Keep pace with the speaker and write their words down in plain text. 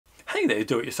Hey there,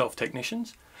 do-it-yourself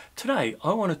technicians. Today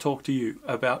I want to talk to you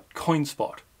about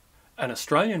Coinspot, an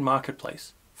Australian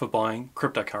marketplace for buying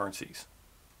cryptocurrencies.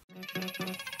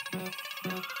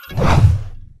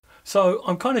 So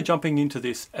I'm kind of jumping into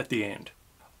this at the end.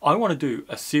 I want to do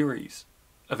a series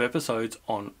of episodes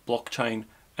on blockchain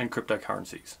and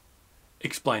cryptocurrencies,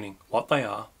 explaining what they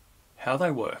are, how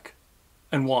they work,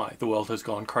 and why the world has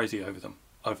gone crazy over them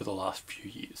over the last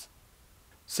few years.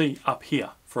 See up here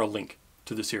for a link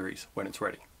to the series when it's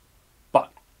ready.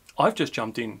 But I've just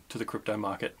jumped into the crypto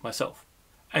market myself,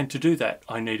 and to do that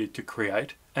I needed to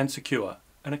create and secure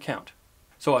an account.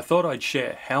 So I thought I'd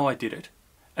share how I did it,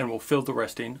 and we'll fill the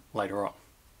rest in later on.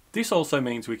 This also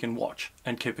means we can watch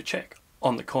and keep a check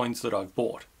on the coins that I've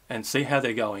bought and see how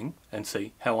they're going and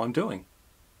see how I'm doing.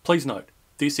 Please note,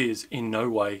 this is in no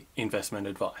way investment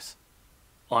advice.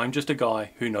 I'm just a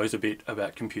guy who knows a bit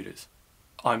about computers.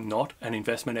 I'm not an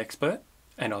investment expert,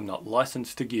 and I'm not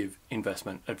licensed to give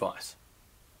investment advice.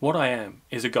 What I am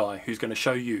is a guy who's going to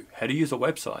show you how to use a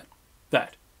website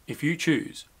that, if you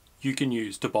choose, you can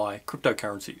use to buy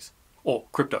cryptocurrencies, or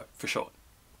crypto for short.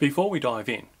 Before we dive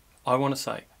in, I want to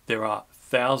say there are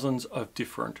thousands of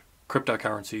different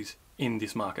cryptocurrencies in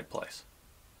this marketplace,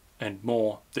 and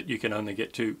more that you can only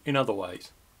get to in other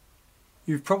ways.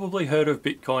 You've probably heard of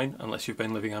Bitcoin unless you've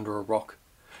been living under a rock.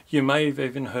 You may have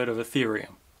even heard of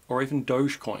Ethereum, or even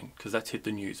Dogecoin, because that's hit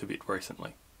the news a bit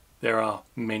recently. There are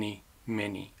many,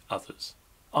 many others.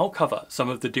 I'll cover some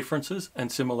of the differences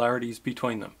and similarities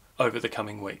between them over the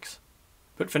coming weeks.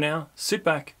 But for now, sit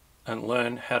back and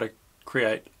learn how to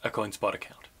create a Coinspot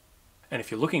account. And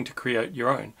if you're looking to create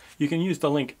your own, you can use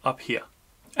the link up here,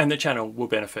 and the channel will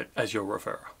benefit as your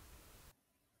referrer.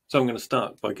 So I'm going to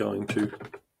start by going to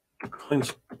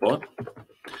Coinspot.au.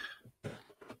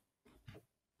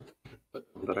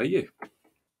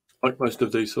 Like most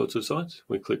of these sorts of sites,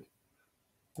 we click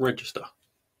register.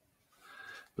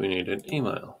 We need an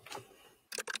email.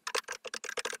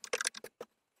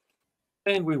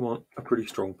 And we want a pretty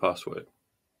strong password.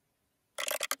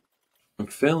 I'm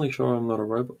fairly sure I'm not a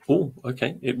robot. Oh,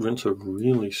 okay, it runs a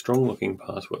really strong looking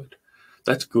password.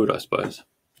 That's good, I suppose.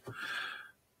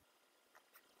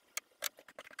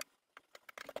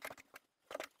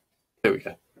 There we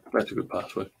go. That's a good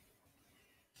password.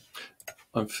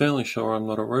 I'm fairly sure I'm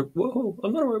not a robot. Whoa,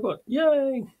 I'm not a robot.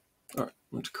 Yay! All right,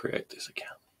 let's create this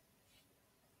account.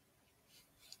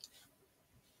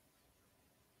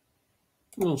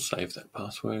 We'll save that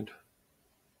password.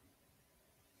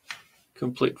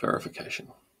 Complete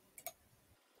verification.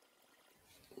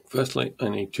 Firstly, I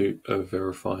need to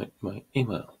verify my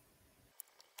email.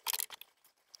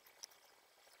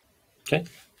 Okay,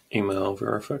 email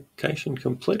verification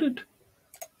completed.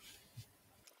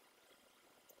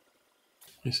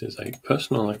 This is a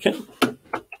personal account.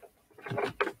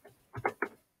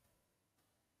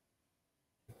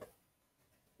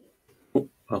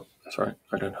 Oh, that's right,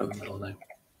 I don't have a middle name.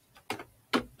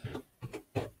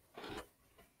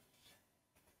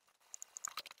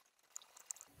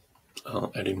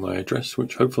 I'll add in my address,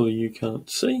 which hopefully you can't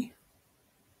see.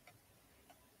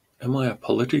 Am I a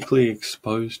politically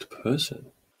exposed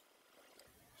person?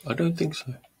 I don't think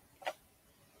so.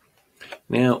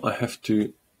 Now I have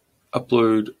to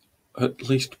upload at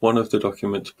least one of the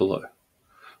documents below.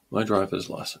 My driver's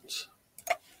license.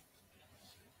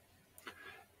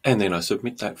 And then I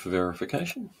submit that for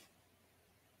verification.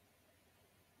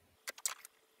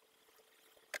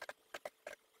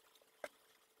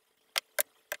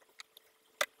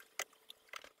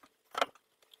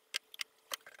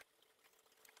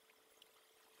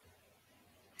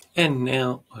 And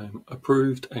now I'm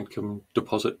approved and can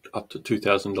deposit up to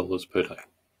 $2,000 per day.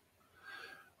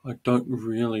 I don't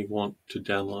really want to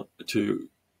deposit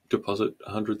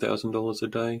 $100,000 a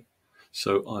day,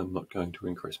 so I'm not going to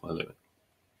increase my limit.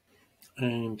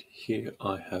 And here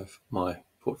I have my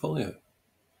portfolio,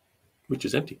 which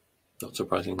is empty, not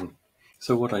surprisingly.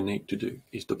 So what I need to do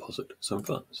is deposit some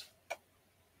funds.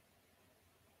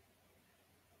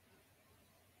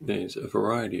 There's a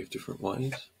variety of different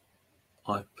ways.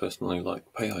 I personally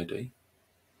like PayID.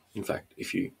 In fact,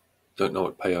 if you don't know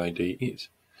what PayID is,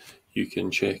 you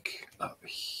can check up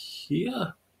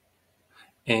here.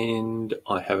 And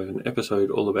I have an episode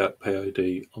all about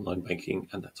PayID, online banking,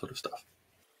 and that sort of stuff.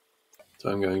 So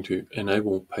I'm going to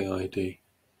enable PayID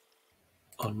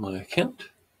on my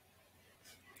account.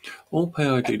 All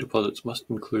PayID deposits must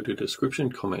include a description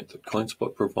comment that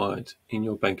Coinspot provides in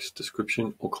your bank's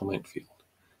description or comment field.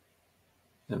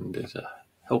 And there's a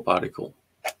help article.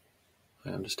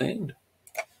 I understand.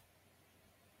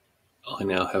 I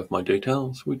now have my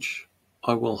details, which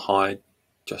I will hide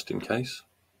just in case.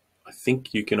 I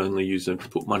think you can only use them to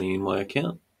put money in my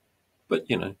account. but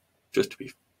just to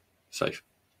be safe.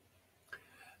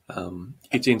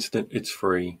 It's instant, it's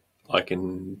free. I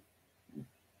can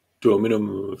do a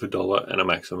minimum of $1 and a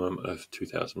maximum of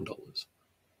 $2,000.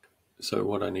 So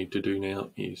what I need to do now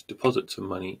is deposit some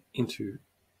money into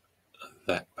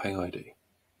that PayID.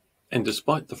 And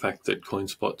despite the fact that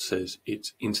Coinspot says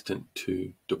it's instant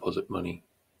to deposit money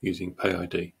using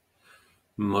PayID,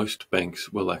 most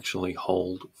banks will actually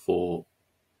hold for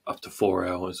up to 4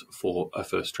 hours for a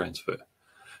first transfer.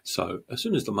 So as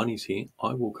soon as the money's here,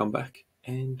 I will come back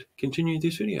and continue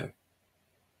this video.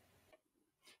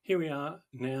 Here we are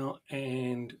now,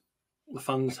 and the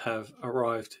funds have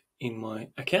arrived in my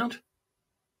account.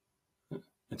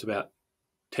 It's about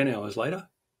 10 hours later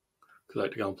because I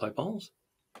had to go and play bowls.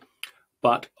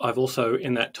 But I've also,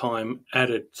 in that time,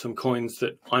 added some coins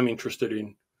that I'm interested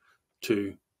in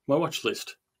to my watch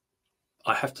list.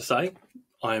 I have to say,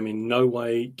 I am in no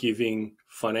way giving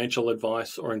financial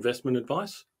advice or investment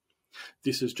advice.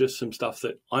 This is just some stuff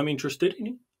that I'm interested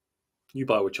in. You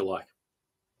buy what you like.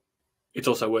 It's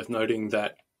also worth noting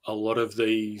that a lot of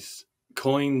these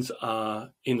coins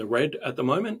are in the red at the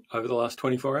moment over the last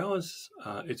 24 hours.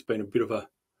 It's been a bit of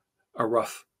a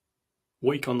rough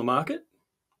week on the market.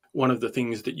 One of the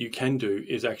things that you can do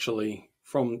is actually,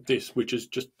 from this, which is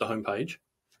just the homepage,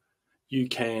 you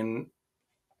can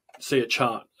see a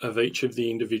chart of each of the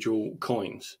individual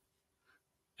coins.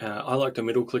 I like to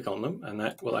middle click on them, and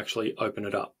that will actually open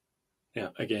it up.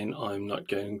 Now, again, I'm not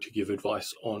going to give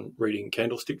advice on reading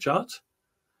candlestick charts,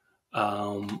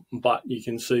 but you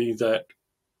can see that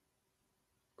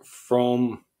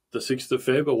from the 6th of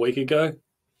Feb, a week ago,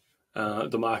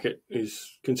 the market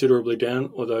is considerably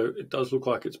down, although it does look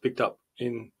like it's picked up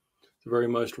in the very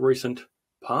most recent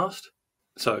past.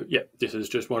 So, yeah, this is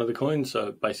just one of the coins,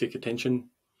 so basic attention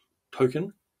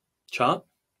token chart.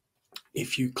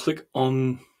 If you click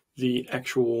on the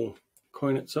actual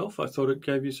coin itself, I thought it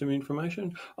gave you some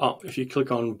information. If you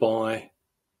click on buy,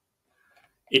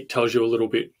 it tells you a little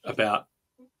bit about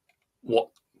what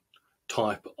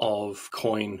type of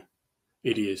coin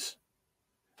it is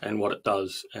and what it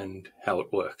does and how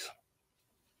it works.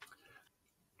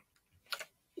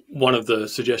 One of the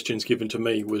suggestions given to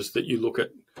me was that you look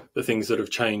at the things that have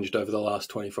changed over the last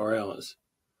 24 hours.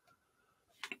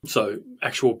 So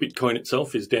actual Bitcoin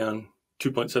itself is down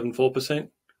 2.74%,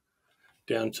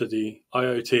 down to the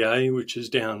IOTA, which is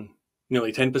down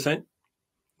nearly 10%. In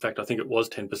fact, I think it was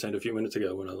 10% a few minutes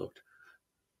ago when I looked,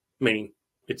 meaning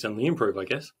it's on the improve, I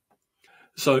guess.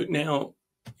 So now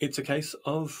it's a case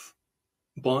of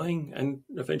buying and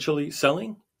eventually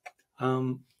selling.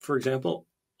 For example,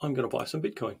 I'm going to buy some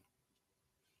Bitcoin.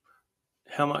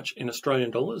 How much in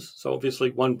Australian dollars? So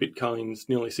obviously one Bitcoin's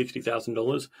nearly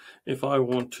 $60,000. If I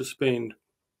want to spend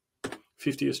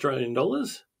 50 Australian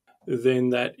dollars, then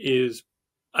that is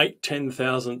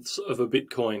 8/10,000ths of a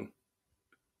Bitcoin,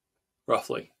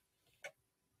 roughly.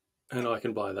 And I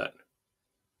can buy that.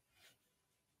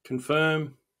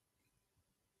 Confirm.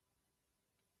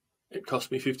 It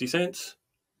cost me 50 cents,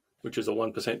 which is a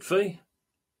 1% fee.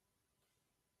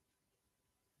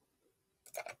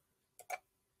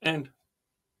 And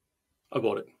I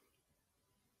bought it.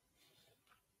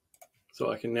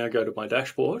 So I can now go to my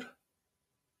dashboard,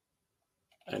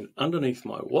 and underneath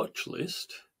my watch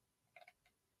list,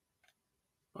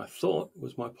 I thought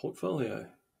was my portfolio.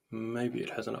 Maybe it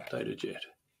hasn't updated yet.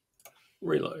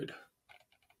 Reload.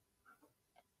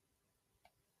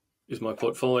 Is my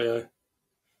portfolio,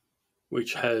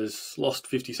 which has lost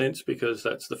 50 cents because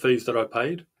that's the fees that I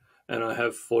paid, and I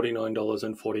have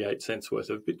 $49.48 worth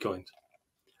of Bitcoins.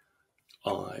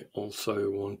 I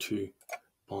also want to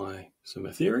buy some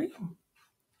Ethereum,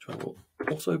 which I will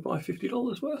also buy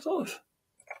 $50 worth of.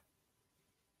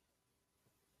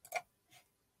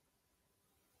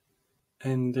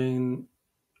 And then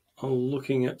I'm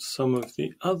looking at some of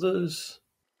the others.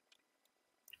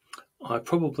 I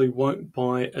probably won't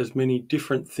buy as many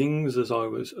different things as I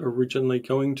was originally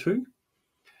going to,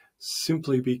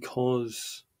 simply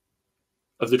because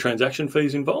of the transaction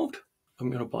fees involved. I'm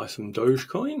going to buy some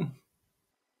Dogecoin.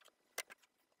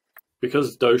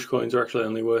 Because Dogecoins are actually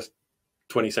only worth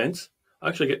 20 cents, I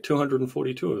actually get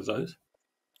 242 of those.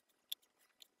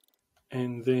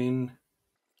 And then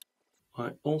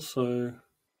I also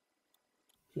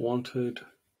wanted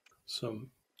some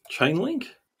Chainlink,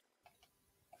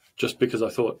 just because I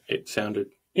thought it sounded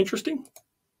interesting.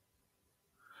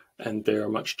 And they're a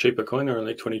much cheaper coin, they're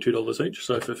only $22 each.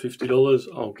 So for $50,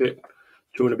 I'll get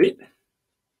 2 and a bit.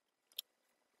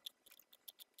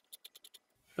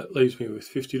 That leaves me with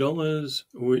 $50,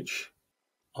 which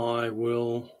I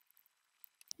will,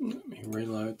 let me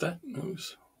reload that. There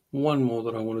was one more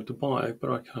that I wanted to buy,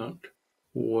 but I can't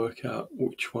work out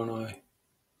which one I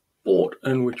bought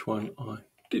and which one I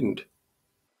didn't.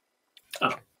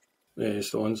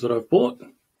 There's the ones that I've bought.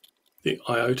 The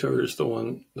IOTA is the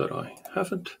one that I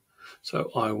haven't. So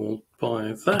I will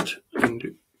buy that and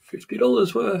do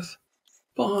 $50 worth.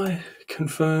 Buy,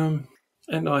 confirm,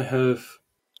 and I have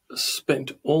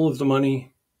spent all of the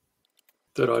money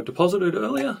that I deposited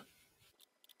earlier,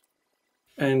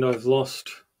 and I've lost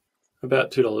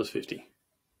about $2.50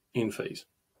 in fees.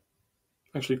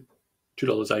 Actually,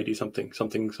 $2.80 something.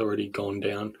 Something's already gone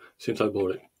down since I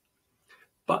bought it.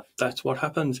 But that's what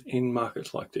happens in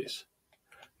markets like this.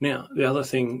 Now, the other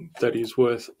thing that is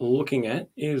worth looking at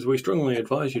is we strongly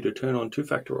advise you to turn on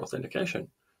two-factor authentication.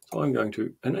 So I'm going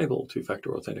to enable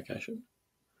two-factor authentication.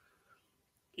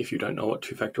 If you don't know what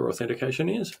two-factor authentication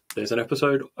is, there's an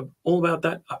episode all about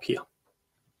that up here.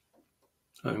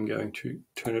 I'm going to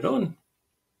turn it on.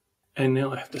 And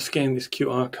now I have to scan this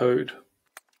QR code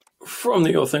from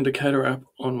the Authenticator app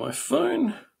on my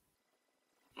phone.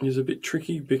 It's a bit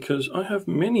tricky because I have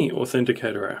many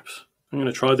Authenticator apps. I'm going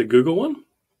to try the Google one,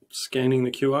 scanning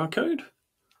the QR code.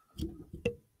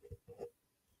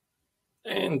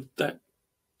 And that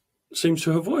seems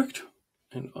to have worked.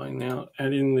 And I now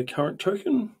add in the current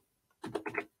token,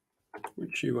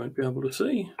 which you won't be able to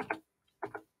see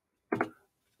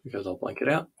because I'll blank it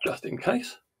out just in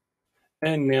case.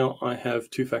 And now I have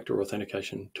two-factor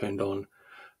authentication turned on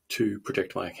to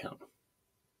protect my account.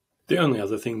 The only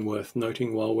other thing worth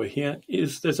noting while we're here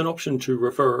is there's an option to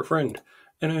refer a friend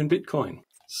and earn Bitcoin.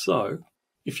 So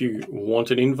if you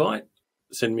want an invite,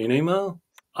 send me an email,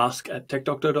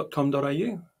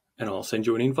 ask@techdoctor.com.au, and I'll send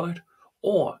you an invite,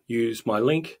 or use my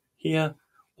link here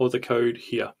or the code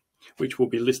here, which will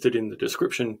be listed in the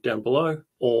description down below,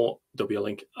 or there'll be a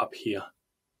link up here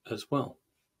as well.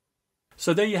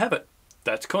 So there you have it.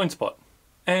 That's Coinspot,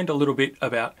 and a little bit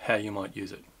about how you might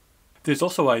use it. There's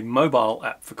also a mobile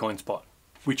app for Coinspot,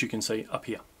 which you can see up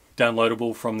here,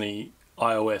 downloadable from the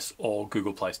iOS or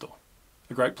Google Play Store.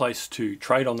 A great place to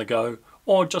trade on the go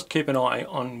or just keep an eye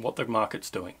on what the market's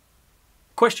doing.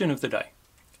 Question of the day.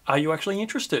 Are you actually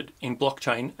interested in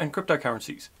blockchain and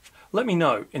cryptocurrencies? Let me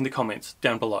know in the comments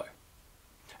down below.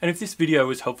 And if this video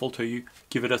was helpful to you,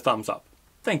 give it a thumbs up.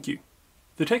 Thank you.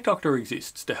 The Tech Doctor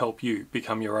exists to help you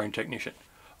become your own technician.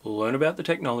 Learn about the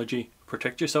technology,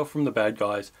 protect yourself from the bad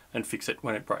guys, and fix it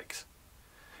when it breaks.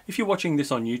 If you're watching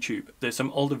this on YouTube, there's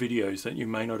some older videos that you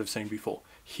may not have seen before,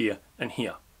 here and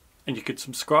here. And you could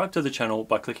subscribe to the channel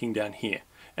by clicking down here,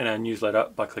 and our newsletter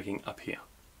by clicking up here.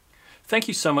 Thank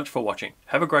you so much for watching.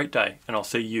 Have a great day, and I'll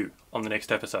see you on the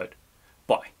next episode.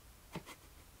 Bye.